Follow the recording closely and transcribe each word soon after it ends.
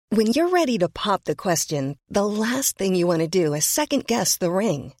When you're ready to pop the question, the last thing you want to do is second-guess the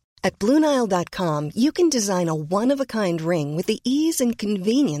ring. At BlueNile.com, you can design a one-of-a-kind ring with the ease and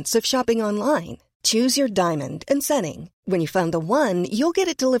convenience of shopping online. Choose your diamond and setting. When you find the one, you'll get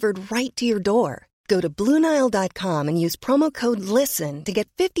it delivered right to your door. Go to BlueNile.com and use promo code LISTEN to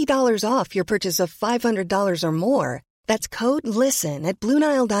get $50 off your purchase of $500 or more. That's code LISTEN at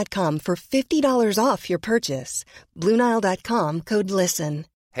BlueNile.com for $50 off your purchase. BlueNile.com, code LISTEN.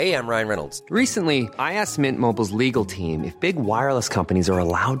 Hey, I'm Ryan Reynolds. Recently, I asked Mint Mobile's legal team if big wireless companies are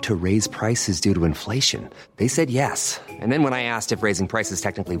allowed to raise prices due to inflation. They said yes. And then when I asked if raising prices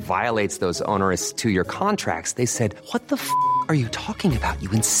technically violates those onerous two-year contracts, they said, "What the f*** are you talking about,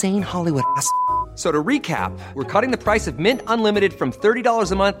 you insane Hollywood ass?" So to recap, we're cutting the price of Mint Unlimited from $30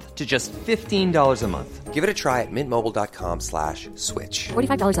 a month to just $15 a month. Give it a try at mintmobile.com/switch.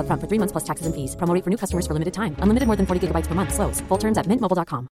 $45 up front for 3 months plus taxes and fees. Promo rate for new customers for limited time. Unlimited more than 40 gigabytes per month. Slows full terms at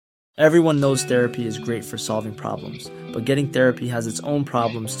mintmobile.com. Everyone knows therapy is great for solving problems, but getting therapy has its own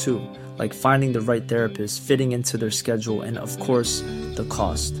problems too, like finding the right therapist, fitting into their schedule, and of course, the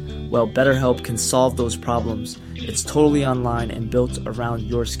cost. Well, BetterHelp can solve those problems. It's totally online and built around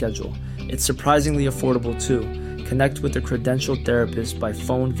your schedule. It's surprisingly affordable too. Connect with a credentialed therapist by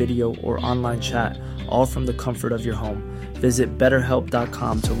phone, video, or online chat, all from the comfort of your home. Visit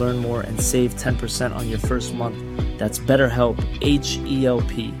BetterHelp.com to learn more and save 10% on your first month. That's BetterHelp,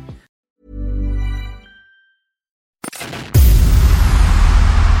 H-E-L-P.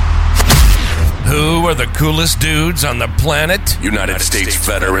 Who are the coolest dudes on the planet? United States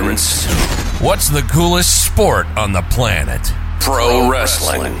veterans. What's the coolest sport on the planet? Pro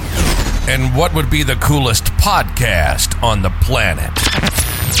wrestling. And what would be the coolest podcast on the planet?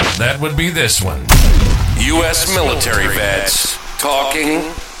 That would be this one. U.S. military vets talking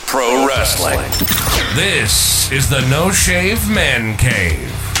pro wrestling. This is the No Shave Man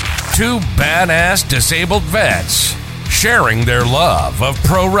Cave. Two badass disabled vets sharing their love of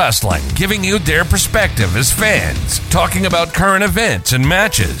pro wrestling, giving you their perspective as fans, talking about current events and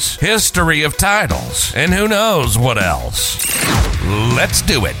matches, history of titles, and who knows what else. Let's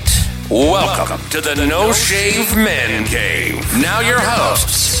do it. Welcome to the No Shave Men Cave. Now your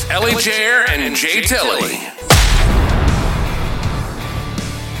hosts, Ellie Jair and Jay Tilley.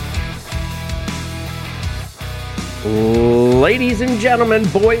 Ladies and gentlemen,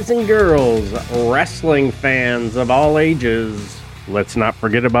 boys and girls, wrestling fans of all ages, let's not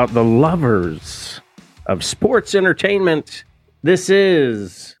forget about the lovers of sports entertainment. This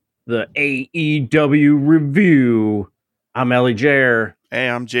is the AEW Review. I'm Ellie Jair. Hey,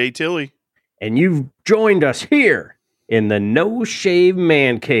 I'm Jay Tilley. And you've joined us here in the No Shave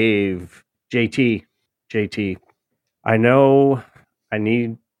Man Cave. JT, I know I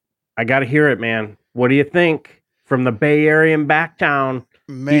got to hear it, man. What do you think? From the Bay Area and back town.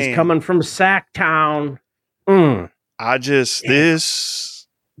 Man. He's coming from Sacktown. This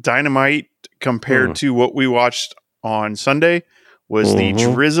Dynamite compared to what we watched on Sunday was the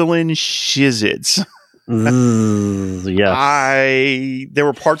Drizzling Shizz. Yes. There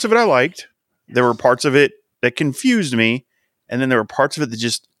were parts of it I liked. There were parts of it that confused me. And then there were parts of it that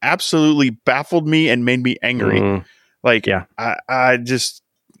just absolutely baffled me and made me angry. I just,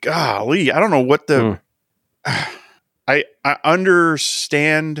 golly, I don't know what the... I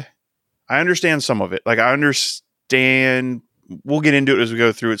understand some of it. Like, I understand, we'll get into it as we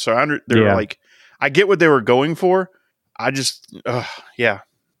go through it. So I get what they were going for. I just, it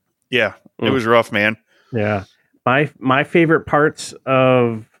was rough, man. Yeah. My favorite parts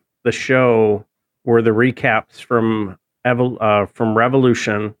of the show were the recaps from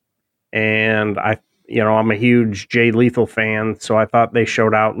Revolution. And I'm a huge Jay Lethal fan. So I thought they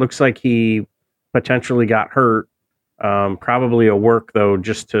showed out. Looks like he potentially got hurt. Probably a work though,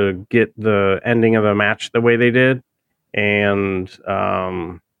 just to get the ending of the match the way they did. And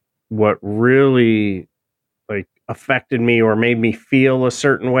what really affected me or made me feel a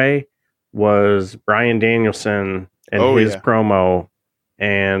certain way was Bryan Danielson and his promo.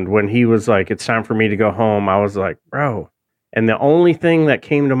 And when he was like, "It's time for me to go home," I was like, bro. And the only thing that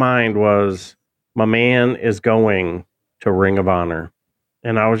came to mind was, my man is going to Ring of Honor.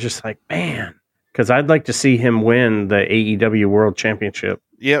 And I was just like, man. Because I'd like to see him win the AEW World Championship.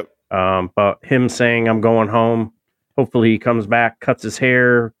 Yep. But him saying, "I'm going home," hopefully he comes back, cuts his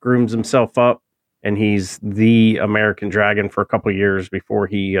hair, grooms himself up, and he's the American Dragon for a couple of years before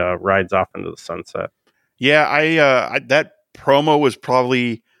he rides off into the sunset. Yeah, I that promo was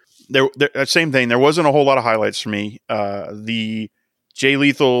probably there. Same thing. There wasn't a whole lot of highlights for me. The Jay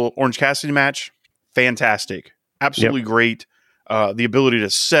Lethal Orange Cassidy match, fantastic, absolutely great. The ability to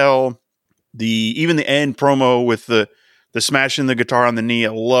sell. Even the end promo with the the smashing the guitar on the knee.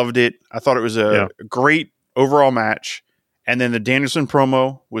 I loved it. I thought it was a great overall match. And then the Danielson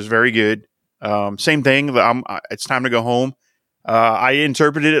promo was very good. Same thing. It's time to go home. I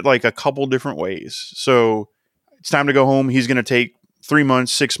interpreted it like a couple different ways. So it's time to go home. He's going to take 3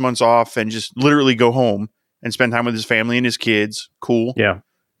 months, 6 months off and just literally go home and spend time with his family and his kids. Cool. Yeah.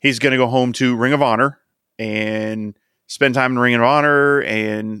 He's going to go home to Ring of Honor and spend time in Ring of Honor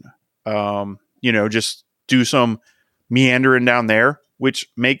and, just do some meandering down there, which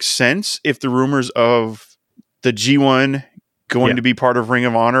makes sense if the rumors of the G1 going to be part of Ring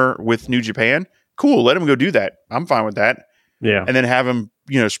of Honor with New Japan. Cool. Let him go do that. I'm fine with that. Yeah. And then have him,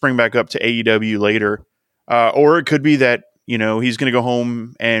 spring back up to AEW later. Or it could be that, he's going to go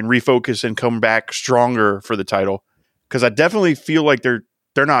home and refocus and come back stronger for the title. Because I definitely feel like they're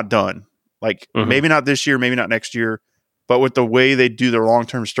not done. Like maybe not this year, maybe not next year, but with the way they do their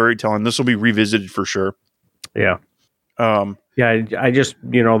long-term storytelling, this will be revisited for sure. Yeah. I just,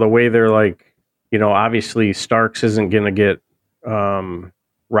 the way they're like, obviously Starks isn't going to get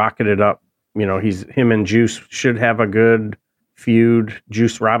rocketed up. Him and Juice should have a good feud.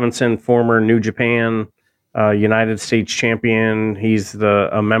 Juice Robinson, former New Japan United States champion. He's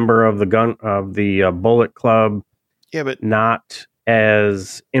a member of the Bullet Club. Yeah, but not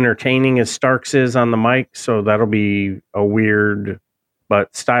as entertaining as Starks is on the mic, so that'll be a weird.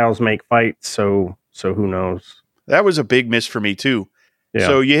 But styles make fights, so who knows? That was a big miss for me too. Yeah.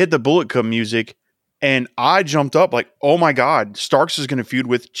 So you hit the Bullet Club music, and I jumped up like, "Oh my God, Starks is going to feud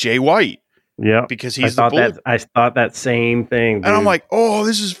with Jay White." Yeah, because he's the Bullet. I thought that same thing, dude. And I'm like, "Oh,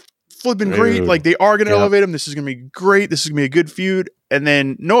 this is flipping great! Like they are going to elevate him. This is going to be great. This is going to be a good feud." And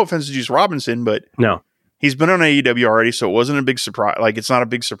then, no offense to Juice Robinson, but no. He's been on AEW already, so it wasn't a big surprise. Like, it's not a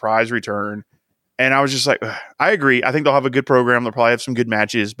big surprise return. And I was just like, ugh. I agree. I think they'll have a good program. They'll probably have some good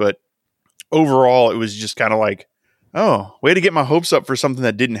matches. But overall, it was just kind of like, oh, way to get my hopes up for something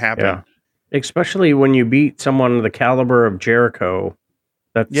that didn't happen. Yeah. Especially when you beat someone of the caliber of Jericho.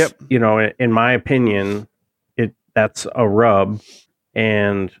 That's, in my opinion, that's a rub.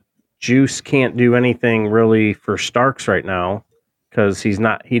 And Juice can't do anything really for Starks right now. Because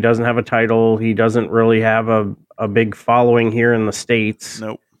he doesn't have a title. He doesn't really have a big following here in the States.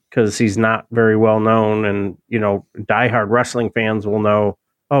 Nope. Because he's not very well known. And, diehard wrestling fans will know,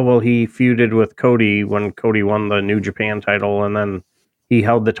 oh, well, he feuded with Cody when Cody won the New Japan title. And then he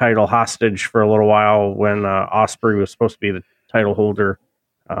held the title hostage for a little while when Ospreay was supposed to be the title holder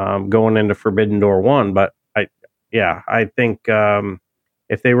going into Forbidden Door 1. But, I think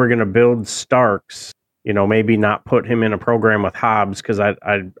if they were going to build Starks, maybe not put him in a program with Hobbs because I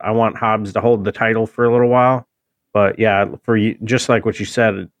want Hobbs to hold the title for a little while. But yeah, for you, just like what you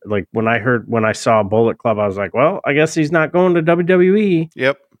said, like when I saw Bullet Club, I was like, well, I guess he's not going to WWE.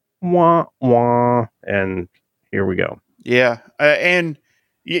 Yep. Wah, wah. And here we go. Yeah. And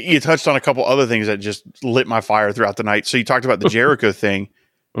you touched on a couple other things that just lit my fire throughout the night. So you talked about the Jericho thing.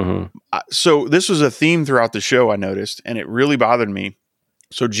 Mm-hmm. So this was a theme throughout the show, I noticed, and it really bothered me.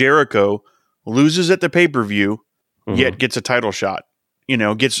 So Jericho loses at the pay-per-view, yet gets a title shot.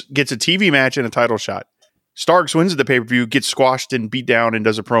 Gets a TV match and a title shot. Starks wins at the pay-per-view, gets squashed and beat down and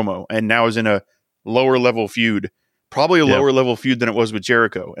does a promo, and now is in a lower level feud. Probably a lower level feud than it was with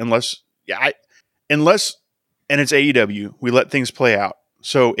Jericho. Unless and it's AEW, we let things play out.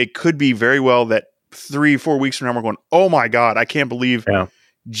 So it could be very well that 3-4 weeks from now we're going, oh my God, I can't believe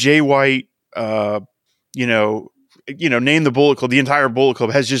Jay White, name the Bullet Club, the entire Bullet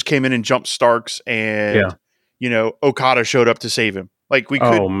Club has just came in and jumped Starks and, Okada showed up to save him. Like they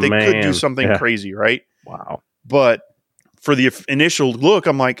could do something crazy, right? Wow. But for the initial look,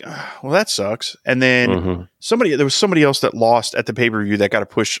 I'm like, well, that sucks. And then there was somebody else that lost at the pay-per-view that got a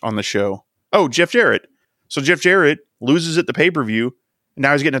push on the show. Oh, Jeff Jarrett. So Jeff Jarrett loses at the pay-per-view, and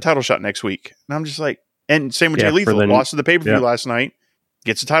now he's getting a title shot next week. And I'm just like, and same with Jay Lethal. Lost at the pay-per-view last night,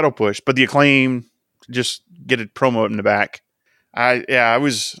 gets a title push. But the Acclaim just get a promo in the back. It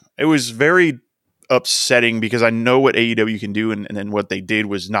was very upsetting because I know what AEW can do, and then what they did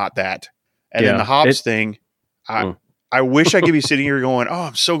was not that. And then the Hobbs thing, I wish I could be sitting here going, oh,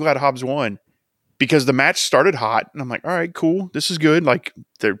 I'm so glad Hobbs won. Because the match started hot, and I'm like, all right, cool. This is good. Like,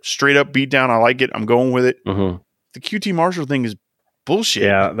 they're straight up beat down. I like it. I'm going with it. Mm-hmm. The QT Marshall thing is bullshit.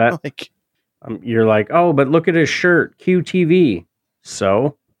 Yeah, that you're like, oh, but look at his shirt, QTV.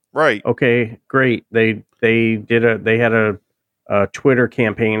 So, right, okay, great. They had a Twitter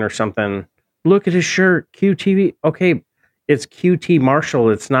campaign or something. Look at his shirt, QTV. Okay, it's QT Marshall.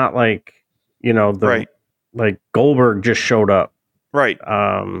 It's not like like Goldberg just showed up. Right.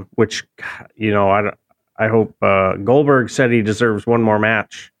 Which, I hope Goldberg said he deserves one more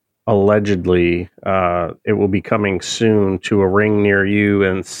match allegedly it will be coming soon to a ring near you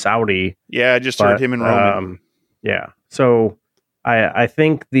in Saudi. Yeah, I just heard him and Roman. Yeah. So I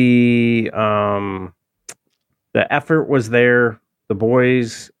think the effort was there. The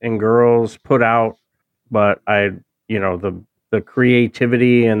boys and girls put out, but the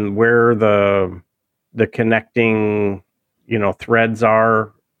creativity and where the connecting, threads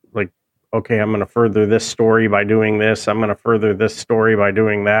are, like, okay, I'm going to further this story by doing this. I'm going to further this story by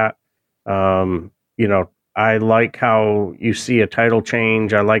doing that. I like how you see a title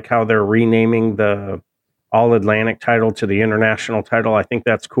change. I like how they're renaming the All Atlantic title to the International title. I think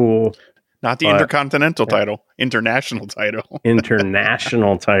that's cool. Not the Intercontinental title, International title.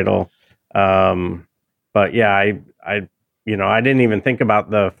 International title. But yeah, I didn't even think about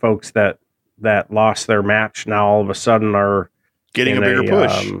the folks that lost their match. Now all of a sudden are getting a bigger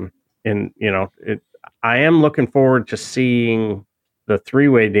push. I am looking forward to seeing the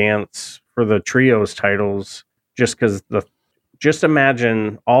three-way dance for the trios titles, just because just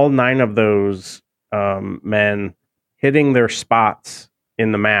imagine all 9 of those men hitting their spots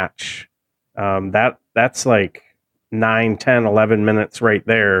in the match. That's like 9, 10, 11 minutes right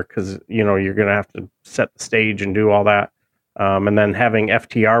there, because you're going to have to set the stage and do all that. And then having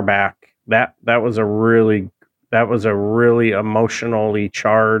FTR back, that was a really emotionally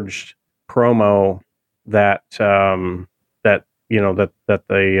charged promo that they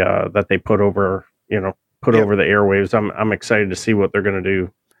put over over the airwaves. I'm excited to see what they're going to do.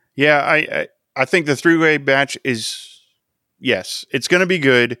 Yeah, I think the three-way match is, yes, it's going to be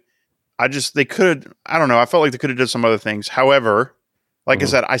good. I felt like they could have done some other things. However, like I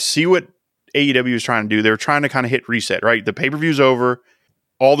said, I see what AEW is trying to do. They're trying to kind of hit reset, right? The pay-per-view's over.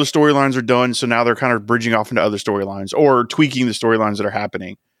 All the storylines are done. So now they're kind of bridging off into other storylines or tweaking the storylines that are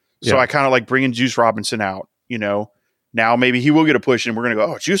happening. So I kind of like bringing Juice Robinson out, now maybe he will get a push and we're going to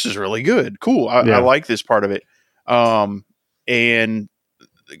go, oh, Juice is really good. Cool. I like this part of it. And QT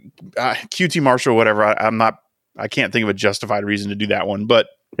Marshall, whatever. I can't think of a justified reason to do that one, but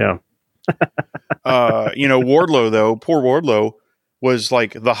yeah. Wardlow though, poor Wardlow was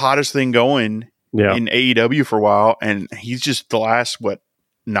like the hottest thing going in AEW for a while. And he's just the last,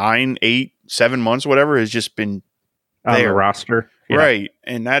 9, 8, 7 months, whatever, has just been on the roster. Yeah. Right.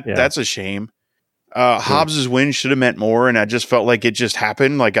 And that's a shame. Hobbs's win should have meant more. And I just felt like it just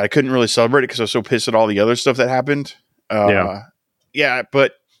happened. Like I couldn't really celebrate it because I was so pissed at all the other stuff that happened. But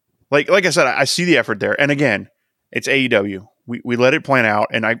like I said, I see the effort there. And again, it's AEW. We let it plan out.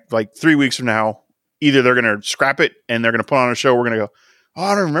 And 3 weeks from now, either they're going to scrap it and they're going to put on a show. We're going to go, oh,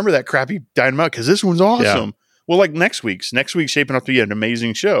 I don't remember that crappy Dynamite because this one's awesome. Yeah. Well, like next week's shaping up to be an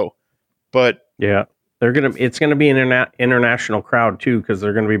amazing show. But yeah, it's going to be an international crowd too, because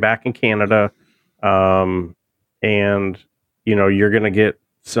they're going to be back in Canada. And you're going to get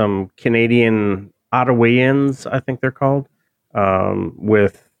some Canadian Ottawaans, I think they're called,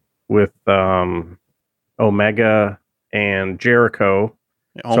 with Omega and Jericho.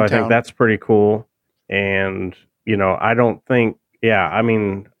 Hometown. So I think that's pretty cool. And, I don't think,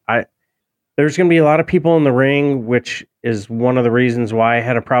 there's going to be a lot of people in the ring, which is one of the reasons why I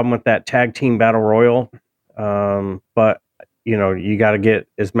had a problem with that tag team battle royal. But you got to get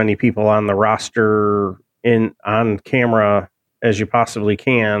as many people on the roster on camera as you possibly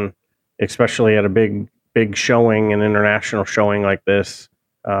can, especially at a big showing, an international showing like this.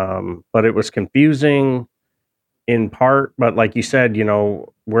 But it was confusing in part, but like you said,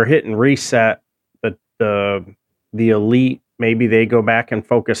 we're hitting reset. The Elite, maybe they go back and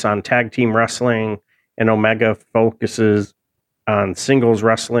focus on tag team wrestling, and Omega focuses on singles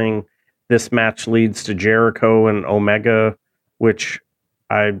wrestling. This match leads to Jericho and Omega, which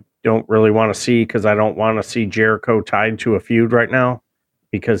I don't really want to see, because I don't want to see Jericho tied to a feud right now,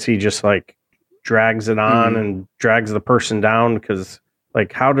 because he just like drags it on and drags the person down. Because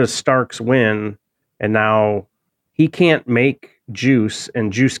like, how does Starks win? And now he can't make Juice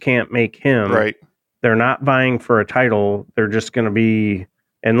and Juice can't make him. Right. They're not vying for a title. They're just going to be,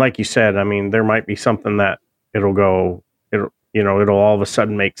 and like you said, I mean, there might be something that it'll all of a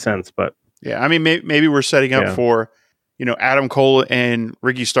sudden make sense. But yeah, I mean, maybe we're setting up for, Adam Cole and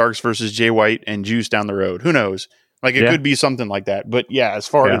Ricky Starks versus Jay White and Juice down the road. Who knows? Like it could be something like that. But yeah, as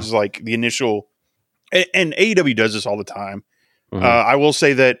far as like the initial, and AEW does this all the time. I will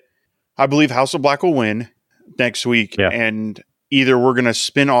say that I believe House of Black will win next week, and either we're going to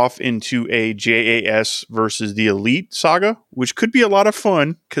spin off into a JAS versus the Elite saga, which could be a lot of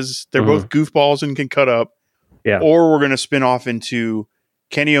fun because they're both goofballs and can cut up. Yeah. Or we're going to spin off into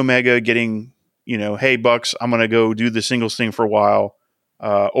Kenny Omega getting, hey, Bucks, I'm going to go do the singles thing for a while.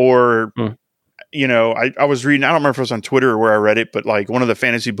 Or I was reading, I don't remember if it was on Twitter or where I read it, but like one of the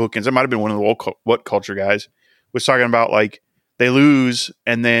fantasy bookings, it might have been one of the What Culture guys, was talking about like they lose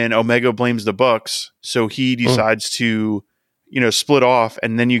and then Omega blames the Bucks. So he decides to, split off,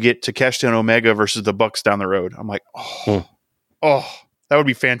 and then you get Takeshita and Omega versus the Bucks down the road. I'm like, that would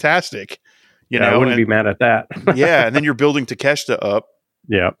be fantastic. I wouldn't be mad at that. Yeah. And then you're building Takeshita up.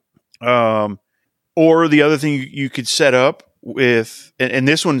 Yeah. Or the other thing you could set up with, and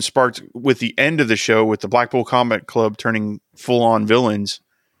this one sparked with the end of the show with the Blackpool Combat Club turning full on villains,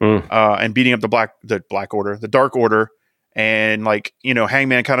 and beating up the Dark Order, and like,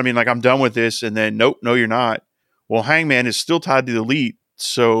 Hangman kind of being like, I'm done with this. And then, nope, no, you're not. Well, Hangman is still tied to the Elite.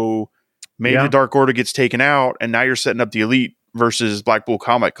 So maybe the Dark Order gets taken out, and now you're setting up the Elite versus Blackpool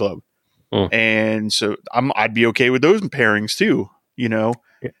Combat Club. And so I'd be okay with those pairings too,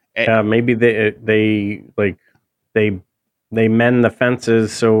 maybe they mend the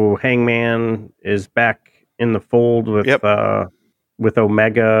fences. So Hangman is back in the fold with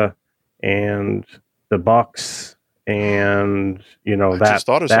Omega and the Bucks. And I just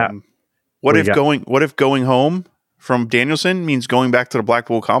thought of something. What if going home from Danielson means going back to the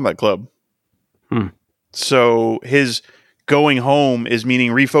Blackpool Combat Club? So his going home is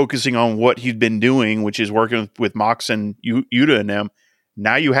meaning refocusing on what he'd been doing, which is working with Mox and Yuta and them.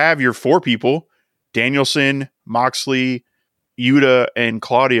 Now you have your 4 people, Danielson, Moxley, Yuta, and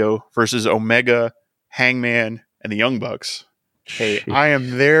Claudio versus Omega, Hangman, and the Young Bucks. Hey, I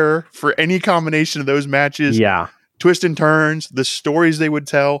am there for any combination of those matches. Yeah. Twist and turns, the stories they would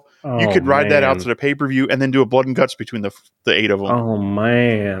tell. You could ride that out to the pay-per-view and then do a blood and guts between the 8 of them. Oh,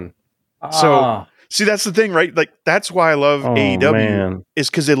 man. So, see, that's the thing, right? Like, that's why I love AEW,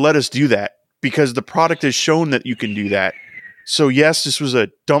 is because they let us do that, because the product has shown that you can do that. So, yes, this was a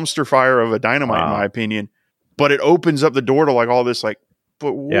dumpster fire of a Dynamite, in my opinion, but it opens up the door to like all this, like,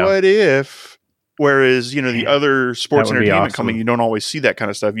 but what if? Whereas, the other sports entertainment coming, you don't always see that kind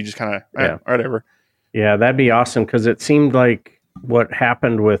of stuff. You just kind of, whatever. Yeah, that'd be awesome, because it seemed like what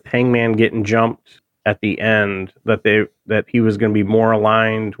happened with Hangman getting jumped at the end, that he was going to be more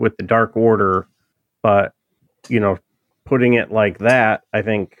aligned with the Dark Order, but putting it like that, I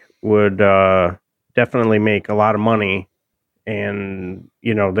think would definitely make a lot of money, and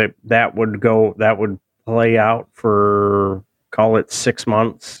that would play out for, call it 6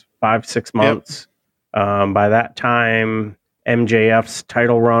 months, 5-6 months. By that time, MJF's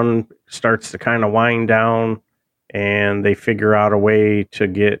title run starts to kind of wind down, and they figure out a way to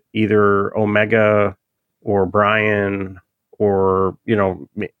get either Omega or Bryan or,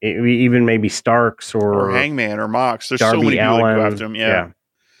 even maybe Starks or Hangman or Mox. There's Darby so many people Allin. that go after him. Yeah.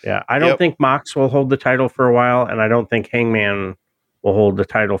 I don't think Mox will hold the title for a while, and I don't think Hangman will hold the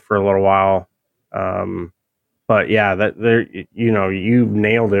title for a little while. But yeah, that there, you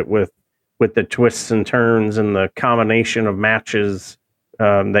nailed it with the twists and turns and the combination of matches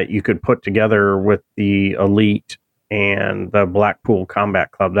that you could put together with the Elite and the Blackpool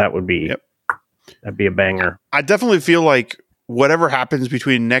Combat Club. That would be that'd be a banger. I definitely feel like whatever happens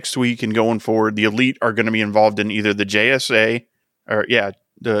between next week and going forward, the Elite are going to be involved in either the JSA or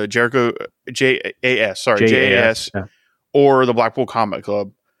the Jericho JAS, or the Blackpool Combat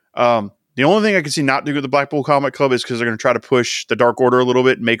Club. The only thing I can see not doing with the Blackpool Combat Club is because they're going to try to push the Dark Order a little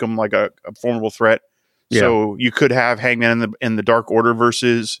bit and make them like a formidable threat. Yeah. So you could have Hangman in the Dark Order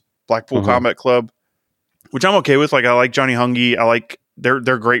versus Blackpool Combat Club, which I'm okay with. Like, I like Johnny Hungy. I like they're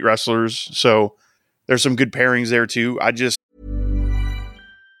great wrestlers. So there's some good pairings there too.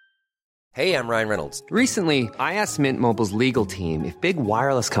 Hey, I'm Ryan Reynolds. Recently, I asked Mint Mobile's legal team if big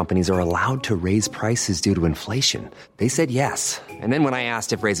wireless companies are allowed to raise prices due to inflation. They said yes. And then when I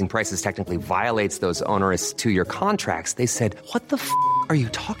asked if raising prices technically violates those onerous 2-year contracts, they said, "What the f*** are you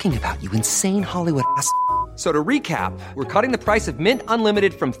talking about, you insane Hollywood ass?" So to recap, we're cutting the price of Mint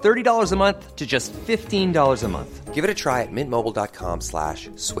Unlimited from $30 a month to just $15 a month. Give it a try at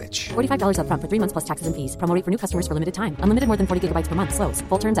mintmobile.com/switch. $45 up front for 3 months plus taxes and fees. Promo rate for new customers for limited time. Unlimited more than 40 gigabytes per month. Slows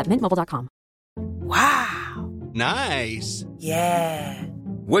full terms at mintmobile.com. Wow. Nice. Yeah.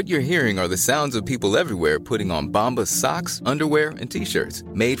 What you're hearing are the sounds of people everywhere putting on Bombas socks, underwear, and T-shirts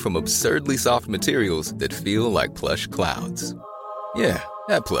made from absurdly soft materials that feel like plush clouds. Yeah,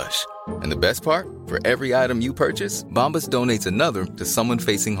 that plush. And the best part? For every item you purchase, Bombas donates another to someone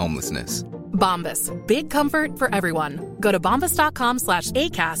facing homelessness. Bombas. Big comfort for everyone. Go to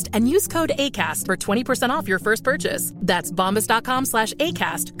bombas.com/ACAST and use code ACAST for 20% off your first purchase. That's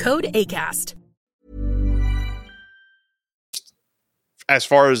bombas.com/ACAST. Code ACAST. As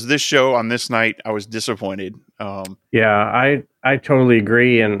far as this show on this night, I was disappointed. Yeah, I totally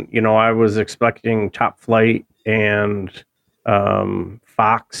agree. And, I was expecting Top Flight and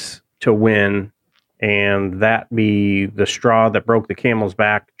Fox to win. and that be the straw that broke the camel's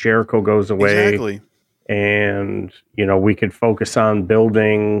back. Jericho goes away. Exactly. And, we could focus on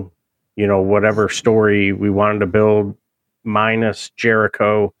building, whatever story we wanted to build minus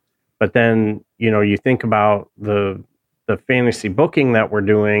Jericho. But then, you think about the fantasy booking that we're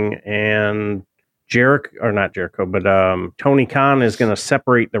doing, and Tony Khan is going to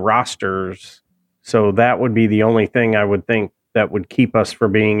separate the rosters. So that would be the only thing I would think that would keep us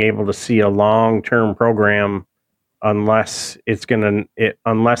from being able to see a long-term program, unless it's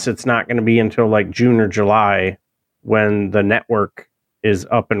not going to be until like June or July when the network is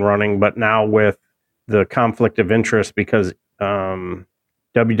up and running. But now with the conflict of interest, because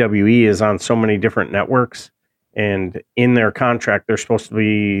WWE is on so many different networks, and in their contract, they were supposed to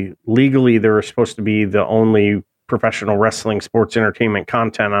be the only professional wrestling sports entertainment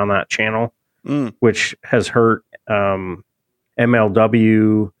content on that channel, which has hurt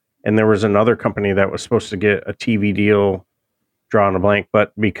MLW. And there was another company that was supposed to get a TV deal, drawing a blank,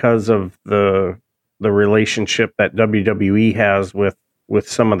 but because of the relationship that WWE has with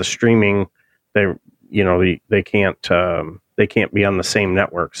some of the streaming, they can't be on the same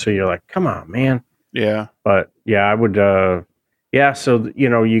network. So you're like, come on, man. Yeah. But yeah, I would. So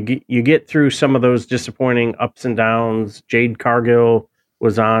you get through some of those disappointing ups and downs. Jade Cargill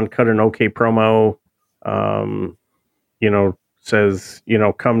was on, cut an okay promo. Says,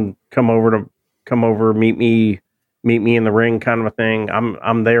 come over, meet me in the ring, kind of a thing.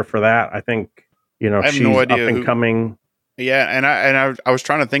 I'm there for that. I think, I have she's no idea up and coming. Yeah. And I was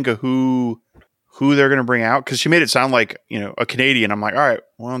trying to think of who they're going to bring out, because she made it sound like, a Canadian. I'm like, all right,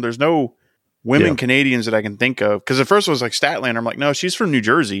 well, there's no women Canadians that I can think of. Because at first it was like Statlander. I'm like, no, she's from New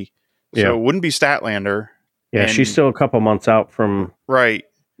Jersey. So it wouldn't be Statlander. Yeah. And she's still a couple months out from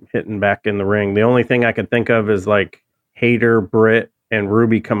hitting back in the ring. The only thing I could think of is like Hayter, Britt, and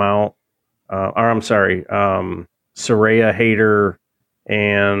Ruby come out. Saraya, Hayter,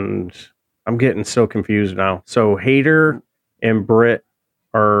 and I'm getting so confused now. So Hayter and Britt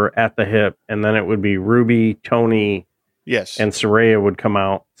are at the hip, and then it would be Ruby, Tony, and Saraya would come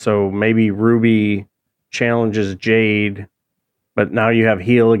out. So maybe Ruby challenges Jade, but now you have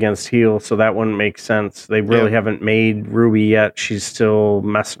heel against heel, so that wouldn't make sense. They really haven't made Ruby yet. She's still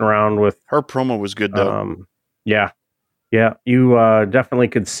messing around with... Her promo was good, though. Yeah, you definitely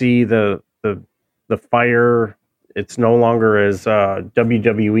could see the fire. It's no longer as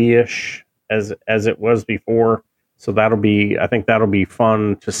WWE-ish as it was before. So I think that'll be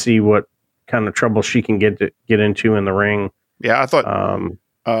fun to see what kind of trouble she can get into in the ring. Yeah, I thought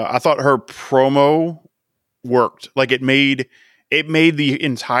her promo worked. Like it made the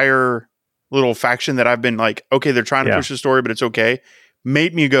entire little faction that I've been like, okay, they're trying to push the story, but it's okay.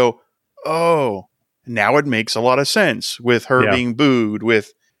 Made me go, oh, now it makes a lot of sense with her being booed,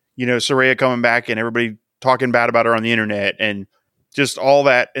 with, Saraya coming back and everybody talking bad about her on the internet and just all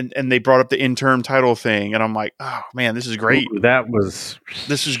that. And they brought up the interim title thing. And I'm like, oh man, this is great. Ooh,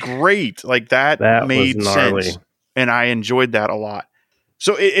 this is great. Like that made sense. And I enjoyed that a lot.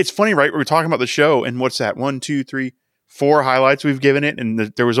 So it's funny, right? We're talking about the show and what's that? 1, 2, 3, 4 highlights we've given it. And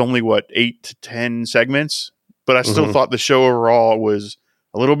there was only 8 to 10 segments, but I still thought the show overall was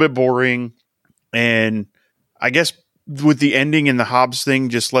a little bit boring. And I guess with the ending and the Hobbs thing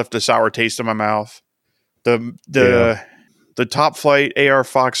just left a sour taste in my mouth. The Top Flight AR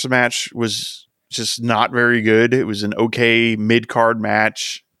Fox match was just not very good. It was an okay mid-card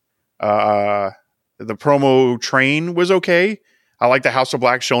match. The promo train was okay. I like the House of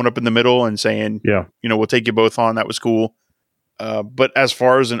Black showing up in the middle and saying, we'll take you both on. That was cool. But as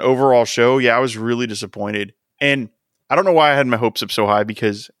far as an overall show, I was really disappointed. And I don't know why I had my hopes up so high,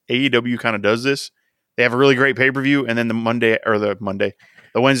 because AEW kind of does this. They have a really great pay-per-view, and then the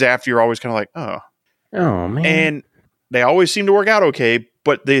Wednesday after, you're always kind of like, oh man. And they always seem to work out okay,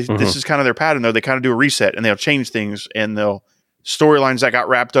 but this is kind of their pattern, though. They kind of do a reset, and they'll change things, and they'll storylines that got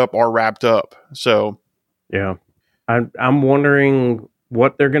wrapped up are wrapped up. So, yeah, I'm wondering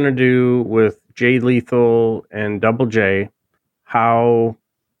what they're going to do with Jay Lethal and Double J. How,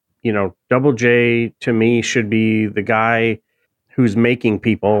 Double J to me should be the guy who's making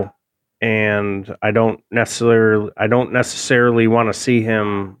people, and I don't necessarily want to see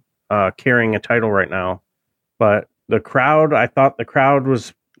him carrying a title right now. But the crowd, I thought the crowd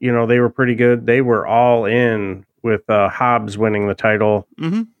was, they were pretty good. They were all in with Hobbs winning the title,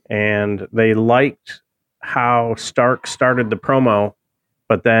 and they liked how Stark started the promo,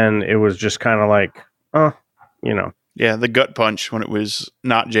 but then it was just kind of like, Yeah, the gut punch when it was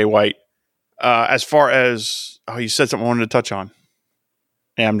not Jay White. As far as, you said something I wanted to touch on.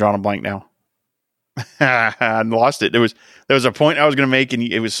 Yeah, I'm drawing a blank now. I lost it. There was a point I was going to make, and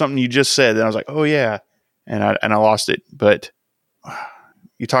it was something you just said, and I was like, oh yeah, and I lost it. But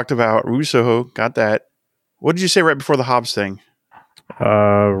you talked about Russo, got that. What did you say right before the Hobbs thing?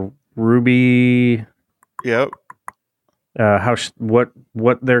 Ruby. Yep. What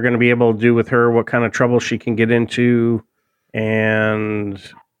they're going to be able to do with her, what kind of trouble she can get into, and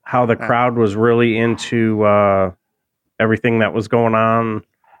how the crowd was really into everything that was going on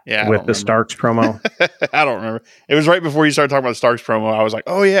with the Starks promo. I don't remember. It was right before you started talking about the Starks promo. I was like,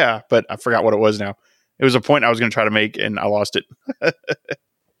 oh yeah, but I forgot what it was now. It was a point I was going to try to make, and I lost it. Damn,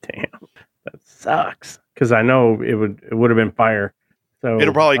 that sucks. Because I know it would have been fire. So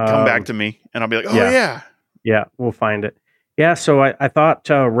it'll probably come back to me, and I'll be like, oh yeah. Yeah, we'll find it. Yeah, so I thought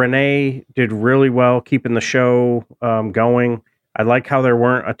Renee did really well keeping the show going. I like how there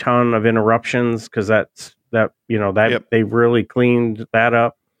weren't a ton of interruptions because they really cleaned that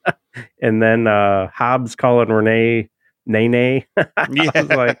up. And then Hobbs calling Renee Nene. I was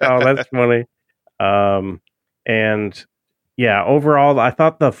like, oh, that's funny. And yeah, overall, I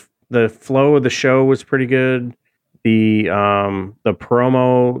thought the flow of the show was pretty good. The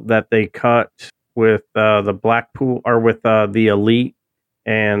promo that they cut with the Blackpool or with the Elite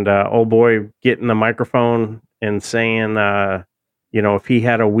and old boy getting the microphone and saying, if he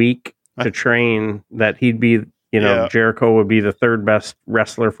had a week to train, that he'd be, Jericho would be the third best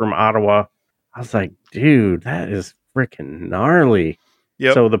wrestler from Ottawa. I was like, dude, that is freaking gnarly.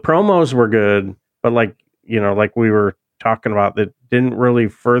 Yep. So the promos were good, but like we were talking about, that didn't really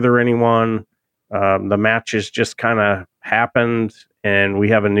further anyone. The matches just kind of happened, and we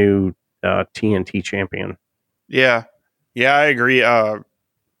have a new TNT champion. Yeah, I agree. And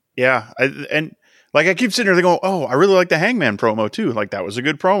like I keep sitting there going, oh, I really like the Hangman promo too. Like that was a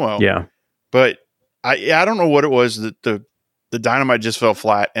good promo. Yeah, but I don't know what it was that the Dynamite just fell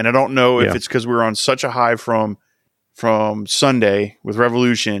flat, and I don't know if it's because we were on such a high from Sunday with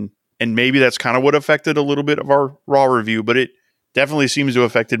Revolution, and maybe that's kind of what affected a little bit of our Raw review, but it definitely seems to have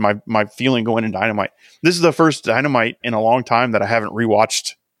affected my feeling going in Dynamite. This is the first Dynamite in a long time that I haven't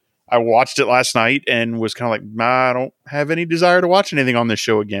rewatched. I watched it last night and was kind of like, nah, I don't have any desire to watch anything on this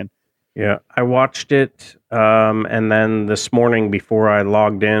show again. Yeah, I watched it, and then this morning before I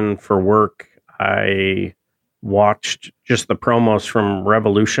logged in for work, I watched just the promos from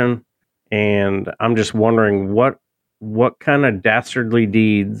Revolution, and I'm just wondering what kind of dastardly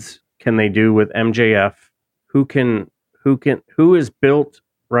deeds can they do with MJF? Who is built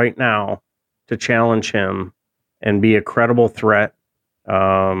right now to challenge him and be a credible threat?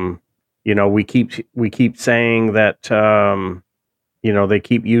 We keep saying that they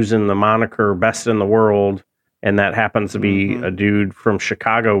keep using the moniker best in the world, and that happens to be a dude from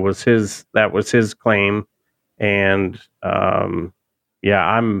Chicago was his claim. And I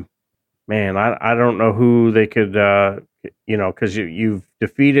don't know who they could because you've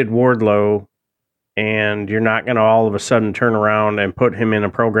defeated Wardlow, and you're not going to all of a sudden turn around and put him in a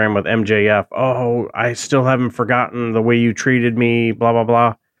program with MJF. Oh, I still haven't forgotten the way you treated me, blah, blah,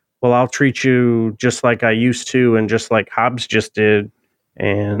 blah. Well, I'll treat you just like I used to, and just like Hobbs just did.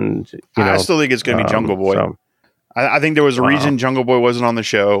 And I still think it's going to be Jungle Boy. So, I think there was a reason Jungle Boy wasn't on the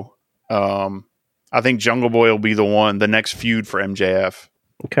show. I think Jungle Boy will be the next feud for MJF.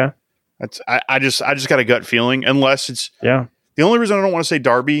 Okay, I just got a gut feeling. Unless it's the only reason I don't want to say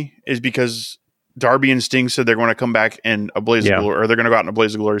Darby is because Darby and Sting said they're going to come back in a blaze of glory, or they're going to go out in a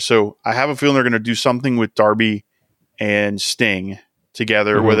blaze of glory. So I have a feeling they're going to do something with Darby and Sting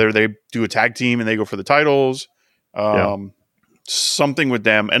together, whether they do a tag team and they go for the titles, something with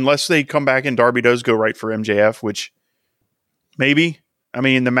them, unless they come back and Darby does go right for MJF, which maybe. I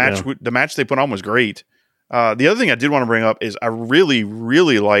mean, the match they put on was great. The other thing I did want to bring up is I really,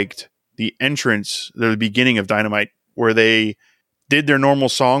 really liked the entrance, the beginning of Dynamite, where they did their normal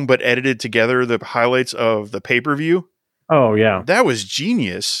song but edited together the highlights of the pay-per-view. Oh yeah, that was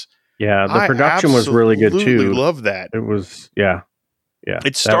genius. Yeah, the production was really good too. Love that. It was yeah.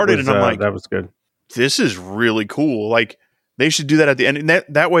 It started and I'm like, that was good. This is really cool. Like they should do that at the end. And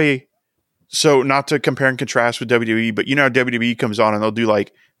that way. So not to compare and contrast with WWE, but how WWE comes on and they'll do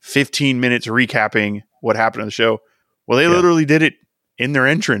like 15 minutes recapping what happened on the show. Well, they literally did it in their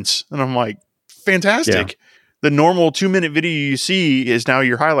entrance. And I'm like, fantastic. Yeah. The normal 2-minute video you see is now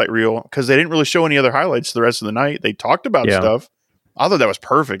your highlight reel because they didn't really show any other highlights the rest of the night. They talked about stuff. I thought that was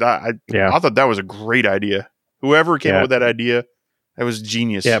perfect. I thought that was a great idea. Whoever came up with that idea, that was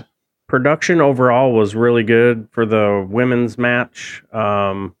genius. Yeah. Production overall was really good for the women's match.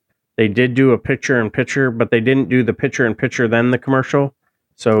 They did do a picture-in-picture, but they didn't do the picture-in-picture then the commercial.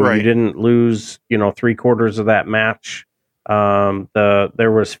 So you didn't lose, 3/4 of that match.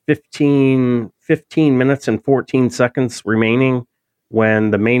 There was 15 minutes and 14 seconds remaining when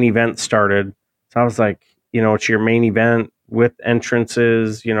the main event started. So I was like, it's your main event with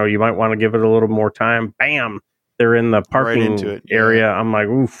entrances. You might want to give it a little more time. Bam! They're in the parking area. Yeah. I'm like,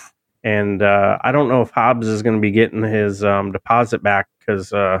 oof. And I don't know if Hobbs is going to be getting his deposit back because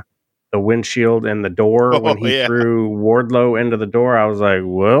the windshield and the door, when he threw Wardlow into the door, I was like,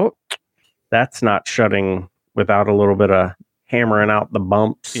 well, that's not shutting without a little bit of hammering out the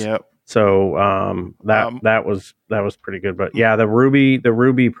bumps. Yep. So that was pretty good. But yeah, the Ruby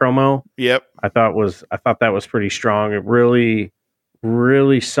promo. Yep. I thought that was pretty strong. It really,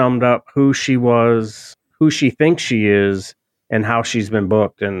 really summed up who she was, who she thinks she is, and how she's been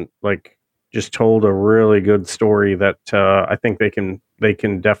booked, and like just told a really good story that I think they can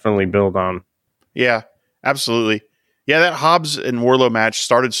definitely build on. Yeah, absolutely. Yeah, that Hobbs and Wardlow match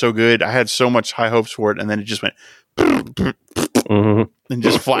started so good. I had so much high hopes for it, and then it just went and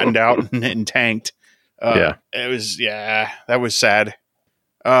just flattened out and tanked. That was sad.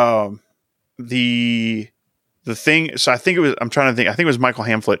 The thing. So I think it was. I'm trying to think. I think it was Michael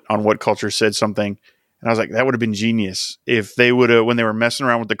Hamflett on What Culture said something, and I was like, that would have been genius if they would have, when they were messing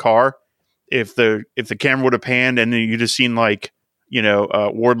around with the car, if the camera would have panned and then you'd have seen like,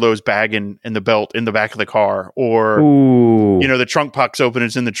 Wardlow's bag and the belt in the back of the car, or the trunk pops open,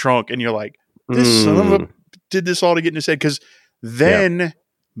 it's in the trunk, and you're like, this son of a did this all to get in his head, because then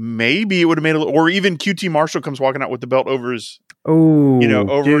maybe it would have made or even QT Marshall comes walking out with the belt over his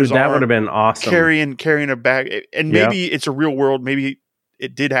over his arm. That would have been awesome. Carrying a bag, and maybe it's a real world, maybe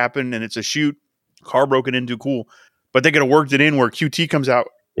it did happen and it's a shoot, car broken into, cool, but they could have worked it in where QT comes out.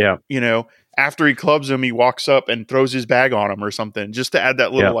 Yeah. After he clubs him, he walks up and throws his bag on him or something, just to add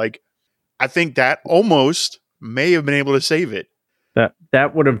that little, I think that almost may have been able to save it.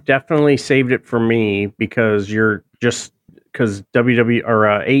 That would have definitely saved it for me, because because WWE or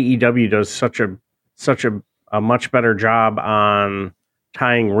AEW does such a much better job on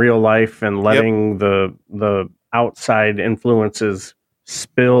tying real life and letting the outside influences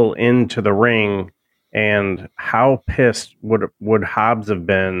spill into the ring. And how pissed would Hobbs have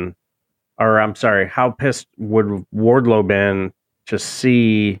been, or I'm sorry, how pissed would Wardlow been to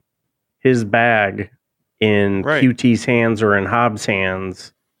see his bag in QT's hands or in Hobbs'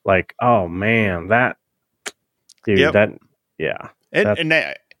 hands? Like, oh man, I think that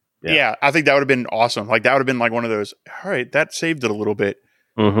would have been awesome. Like, that would have been like one of those, all right, that saved it a little bit.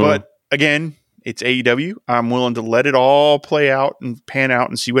 But again, it's AEW. I'm willing to let it all play out and pan out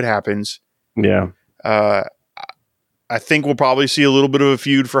and see what happens. Yeah. I think we'll probably see a little bit of a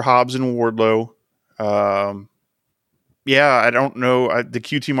feud for Hobbs and Wardlow. I don't know. The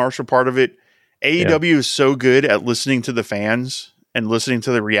QT Marshall part of it, AEW is so good at listening to the fans and listening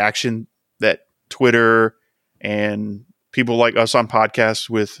to the reaction that Twitter and people like us on podcasts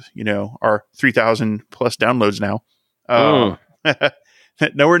with, our 3,000 plus downloads now.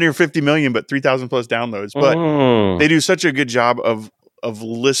 Nowhere near 50 million, but 3,000 plus downloads. But they do such a good job of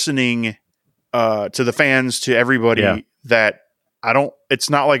listening to the fans, to everybody, that it's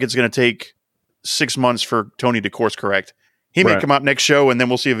not like it's going to take 6 months for Tony to course correct. He may come out next show and then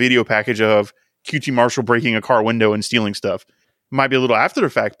we'll see a video package of QT Marshall breaking a car window and stealing stuff. Might be a little after the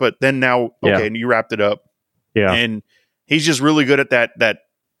fact, but then now, you wrapped it up. Yeah. And he's just really good at that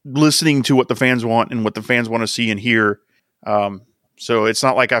listening to what the fans want and what the fans want to see and hear. So it's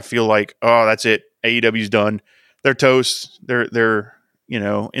not like I feel like, oh, that's it, AEW's done. They're toast. They're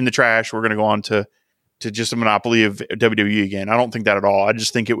in the trash. We're going to go on to just a monopoly of WWE again. I don't think that at all. I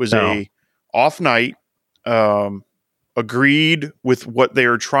just think it was a off night. Agreed with what they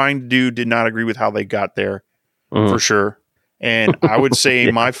were trying to do. Did not agree with how they got there, for sure. And I would say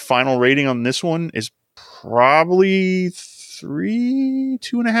my final rating on this one is probably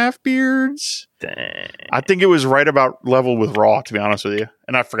 2.5 beards. Dang. I think it was right about level with Raw, to be honest with you.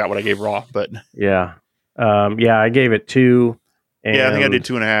 And I forgot what I gave Raw, but I gave it 2. And, I think I did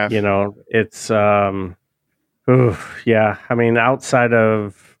 2.5. It's I mean, outside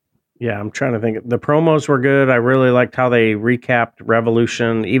of I'm trying to think. The promos were good. I really liked how they recapped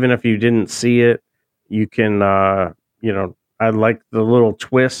Revolution. Even if you didn't see it, you can I liked the little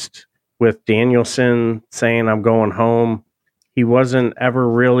twist with Danielson saying, "I'm going home." He wasn't ever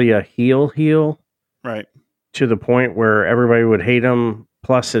really a heel, right? To the point where everybody would hate him.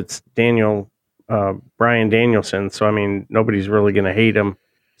 Plus, it's Bryan Danielson, so I mean, nobody's really going to hate him.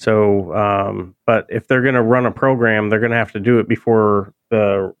 So, but if they're going to run a program, they're going to have to do it before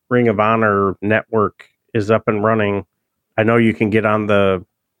the Ring of Honor network is up and running. I know you can get on the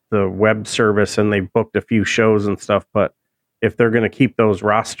web service and they booked a few shows and stuff, but if they're going to keep those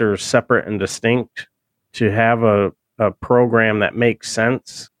rosters separate and distinct, to have a a program that makes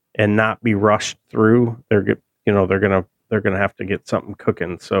sense and not be rushed through, they're gonna have to get something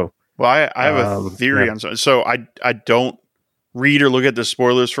cooking. So, well, I have a theory on something. So I don't read or look at the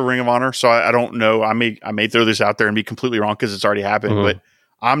spoilers for Ring of Honor, so I don't know. I may throw this out there and be completely wrong because it's already happened, but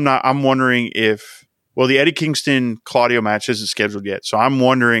I'm wondering if, well, the Eddie Kingston Claudio match isn't scheduled yet, so I'm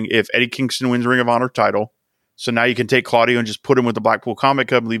wondering if Eddie Kingston wins Ring of Honor title, so now you can take Claudio and just put him with the Blackpool Comic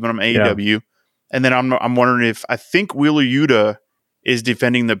Club, leaving him AEW, and then I'm wondering if, I think Wheeler Yuta is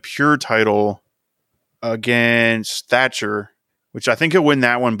defending the Pure title against Thatcher, which I think he'll win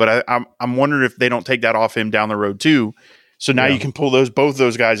that one, but I'm wondering if they don't take that off him down the road too. So now you can pull both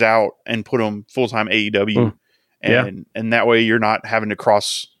those guys out and put them full-time AEW, and that way you're not having to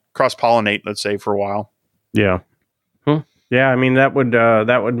cross pollinate, let's say, for a while. Yeah. Yeah, I mean that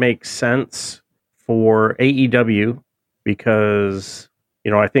would make sense for AEW because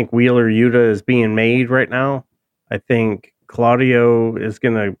I think Wheeler Yuta is being made right now. I think Claudio is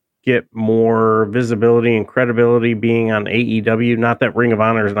going to get more visibility and credibility being on AEW. Not that Ring of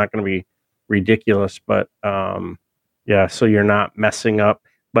Honor is not going to be ridiculous, but so you're not messing up.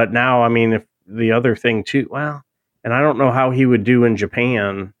 But now, I mean, if the other thing too, well, and I don't know how he would do in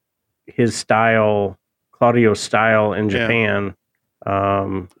Japan, his style, Claudio's style in Japan,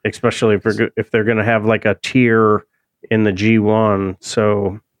 especially if they're going to have like a tier in the G1.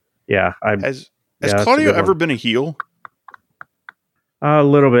 So, yeah. Has Claudio ever been a heel? A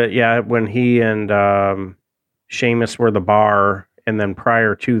little bit, yeah. When he and Sheamus were the bar, and then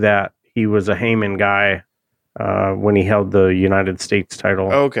prior to that, he was a Heyman guy when he held the United States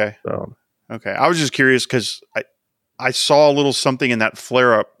title. Okay. So, okay. I was just curious because I saw a little something in that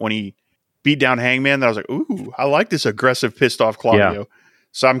flare-up when he beat down Hangman that I was like, ooh, I like this aggressive, pissed-off Claudio. Yeah.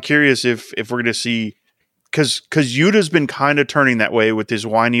 So I'm curious if we're going to see, because Yuta's been kind of turning that way with his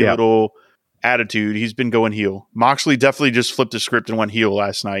whiny little attitude. He's been going heel. Moxley definitely just flipped the script and went heel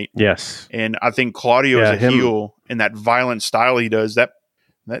last night. Yes. And I think Claudio is a heel in that violent style he does. That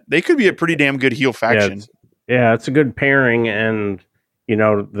they could be a pretty damn good heel faction. Yeah, it's a good pairing, and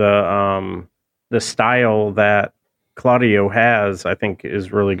the style that Claudio has, I think,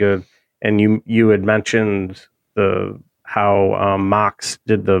 is really good. And you had mentioned how Mox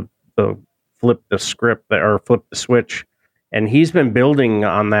did the flip the script or flip the switch, and he's been building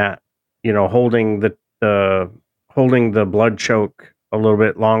on that. Holding the blood choke a little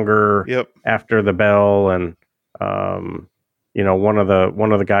bit longer after the bell, and one of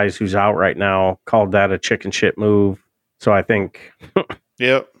the guys who's out right now called that a chicken shit move. So I think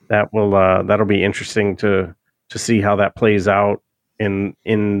that'll be interesting to see how that plays out in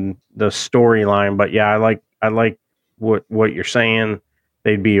the storyline. But yeah, I like what you're saying.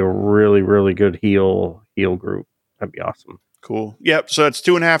 They'd be a really, really good heel group. That'd be awesome. Cool. Yep. So it's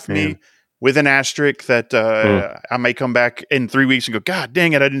 2.5 for me with an asterisk that I may come back in 3 weeks and go, God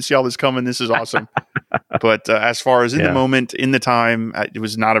dang it, I didn't see all this coming. This is awesome. But as far as in the moment, in the time, it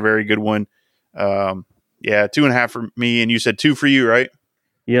was not a very good one. 2.5 for me. And you said 2 for you, right?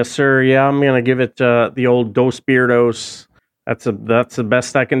 Yes, sir. Yeah, I'm going to give it the old Dos Beardos. That's the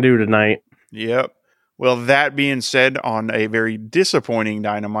best I can do tonight. Yep. Well, that being said, on a very disappointing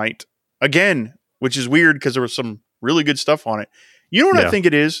Dynamite, again, which is weird because there was some really good stuff on it. You know what I think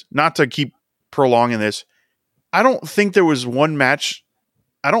it is? Not to keep prolonging this. I don't think there was one match.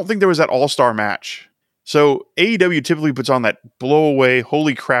 I don't think there was that all-star match. So AEW typically puts on that blow away,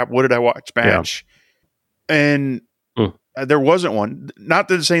 holy crap, what did I watch match? Yeah. And there wasn't one. Not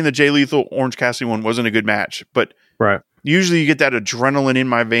that saying the Jay Lethal Orange Cassidy one wasn't a good match, but usually you get that adrenaline in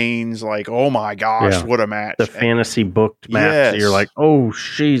my veins, like, oh my gosh, what a match. The fantasy booked match. Yes. You're like, oh,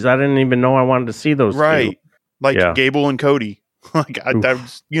 jeez, I didn't even know I wanted to see those two. Like Gable and Cody. Like that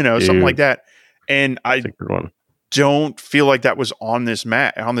was, something like that. And I don't feel like that was on this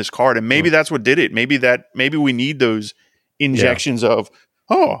card. And maybe that's what did it. Maybe we need those injections of,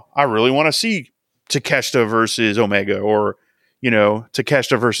 oh, I really want to see Takeshita versus Omega, or,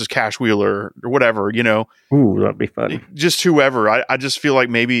 Takeshita versus Cash Wheeler, or whatever, Ooh, that'd be fun. Just whoever. I just feel like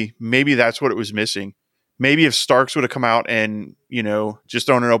maybe that's what it was missing. Maybe if Starks would have come out and, just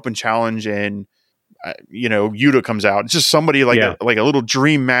thrown an open challenge and, Yuta comes out. It's just somebody like a little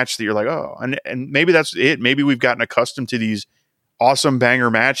dream match that you're like, oh, and maybe that's it. Maybe we've gotten accustomed to these awesome banger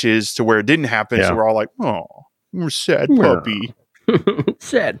matches to where it didn't happen. Yeah. So we're all like, oh, we're sad puppy.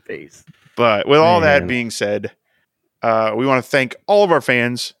 Sad face. But with all that being said, we want to thank all of our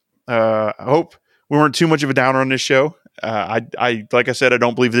fans. I hope we weren't too much of a downer on this show. I like I said, I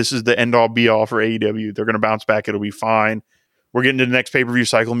don't believe this is the end all be all for AEW. They're going to bounce back. It'll be fine. We're getting to the next pay-per-view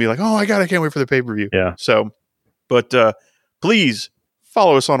cycle and be like, oh my God, I can't wait for the pay-per-view. Yeah. So, but please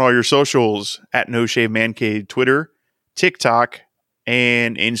follow us on all your socials at No Shave Man Cave, Twitter, TikTok,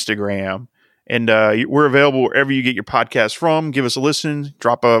 and Instagram. And we're available wherever you get your podcast from. Give us a listen.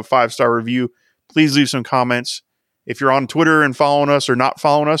 Drop a 5-star review. Please leave some comments. If you're on Twitter and following us or not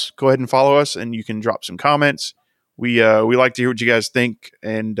following us, go ahead and follow us, and you can drop some comments. We like to hear what you guys think,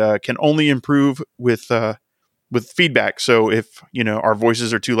 and can only improve with feedback. So if our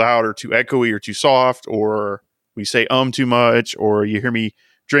voices are too loud or too echoey or too soft, or we say too much, or you hear me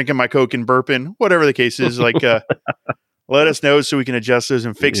drinking my Coke and burping, whatever the case is, let us know so we can adjust those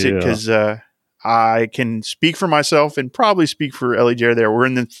and fix it. Because I can speak for myself and probably speak for Ellie J there. We're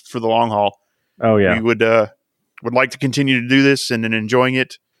in this for the long haul. Oh yeah, we would like to continue to do this and enjoying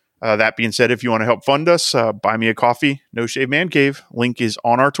it. That being said, if you want to help fund us, buy me a coffee. No Shave Man Cave. Link is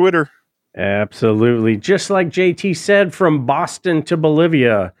on our Twitter. Absolutely. Just like JT said, from Boston to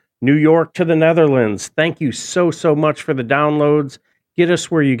Bolivia, New York to the Netherlands. Thank you so much for the downloads. Get us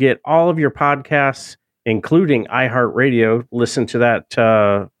where you get all of your podcasts, including iHeartRadio. Listen to that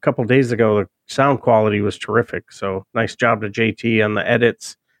a couple days ago. The sound quality was terrific. So nice job to JT on the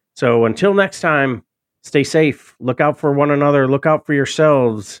edits. So until next time, stay safe. Look out for one another. Look out for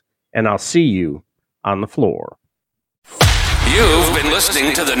yourselves. And I'll see you on the floor. You've been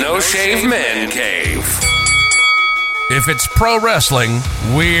listening to the No Shave Man Cave. If it's pro wrestling,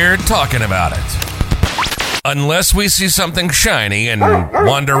 we're talking about it. Unless we see something shiny and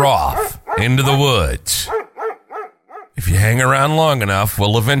wander off into the woods. If you hang around long enough,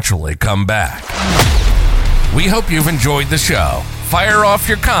 we'll eventually come back. We hope you've enjoyed the show. Fire off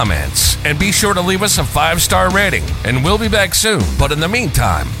your comments and be sure to leave us a 5-star rating, and we'll be back soon. But in the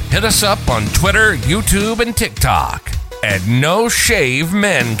meantime, hit us up on Twitter, YouTube, and TikTok at No Shave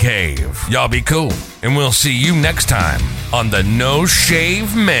Men Cave. Y'all be cool, and we'll see you next time on the No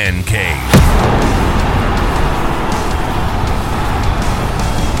Shave Men Cave.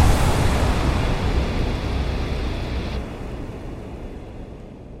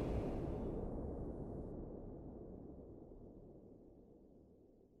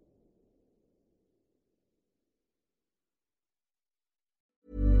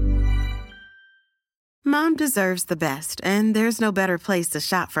 Mom deserves the best, and there's no better place to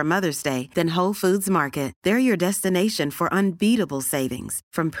shop for Mother's Day than Whole Foods Market. They're your destination for unbeatable savings,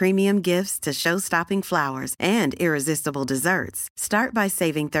 from premium gifts to show-stopping flowers and irresistible desserts. Start by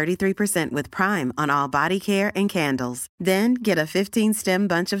saving 33% with Prime on all body care and candles. Then get a 15-stem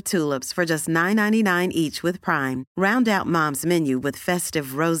bunch of tulips for just $9.99 each with Prime. Round out Mom's menu with festive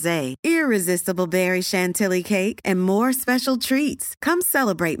rosé, irresistible berry chantilly cake, and more special treats. Come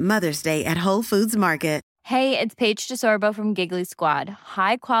celebrate Mother's Day at Whole Foods Market. Hey, it's Paige DeSorbo from Giggly Squad.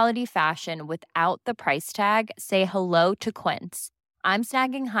 High quality fashion without the price tag. Say hello to Quince. I'm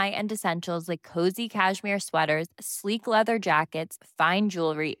snagging high-end essentials like cozy cashmere sweaters, sleek leather jackets, fine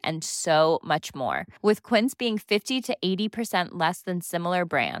jewelry, and so much more. With Quince being 50 to 80% less than similar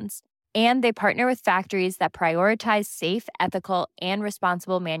brands. And they partner with factories that prioritize safe, ethical, and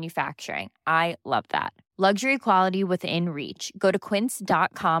responsible manufacturing. I love that. Luxury quality within reach. Go to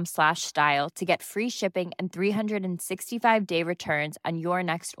quince.com/style to get free shipping and 365-day returns on your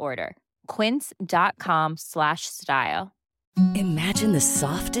next order. Quince.com/style. Imagine the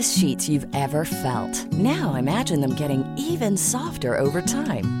softest sheets you've ever felt. Now imagine them getting even softer over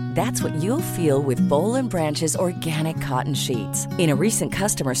time. That's what you'll feel with Boll & Branch's organic cotton sheets. In a recent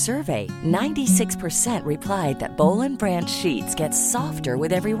customer survey, 96% replied that Boll & Branch sheets get softer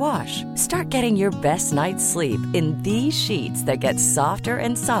with every wash. Start getting your best night's sleep in these sheets that get softer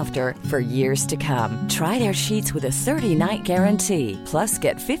and softer for years to come. Try their sheets with a 30-night guarantee. Plus,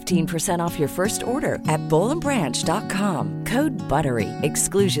 get 15% off your first order at bollandbranch.com. Code BUTTERY.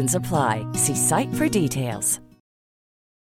 Exclusions apply. See site for details.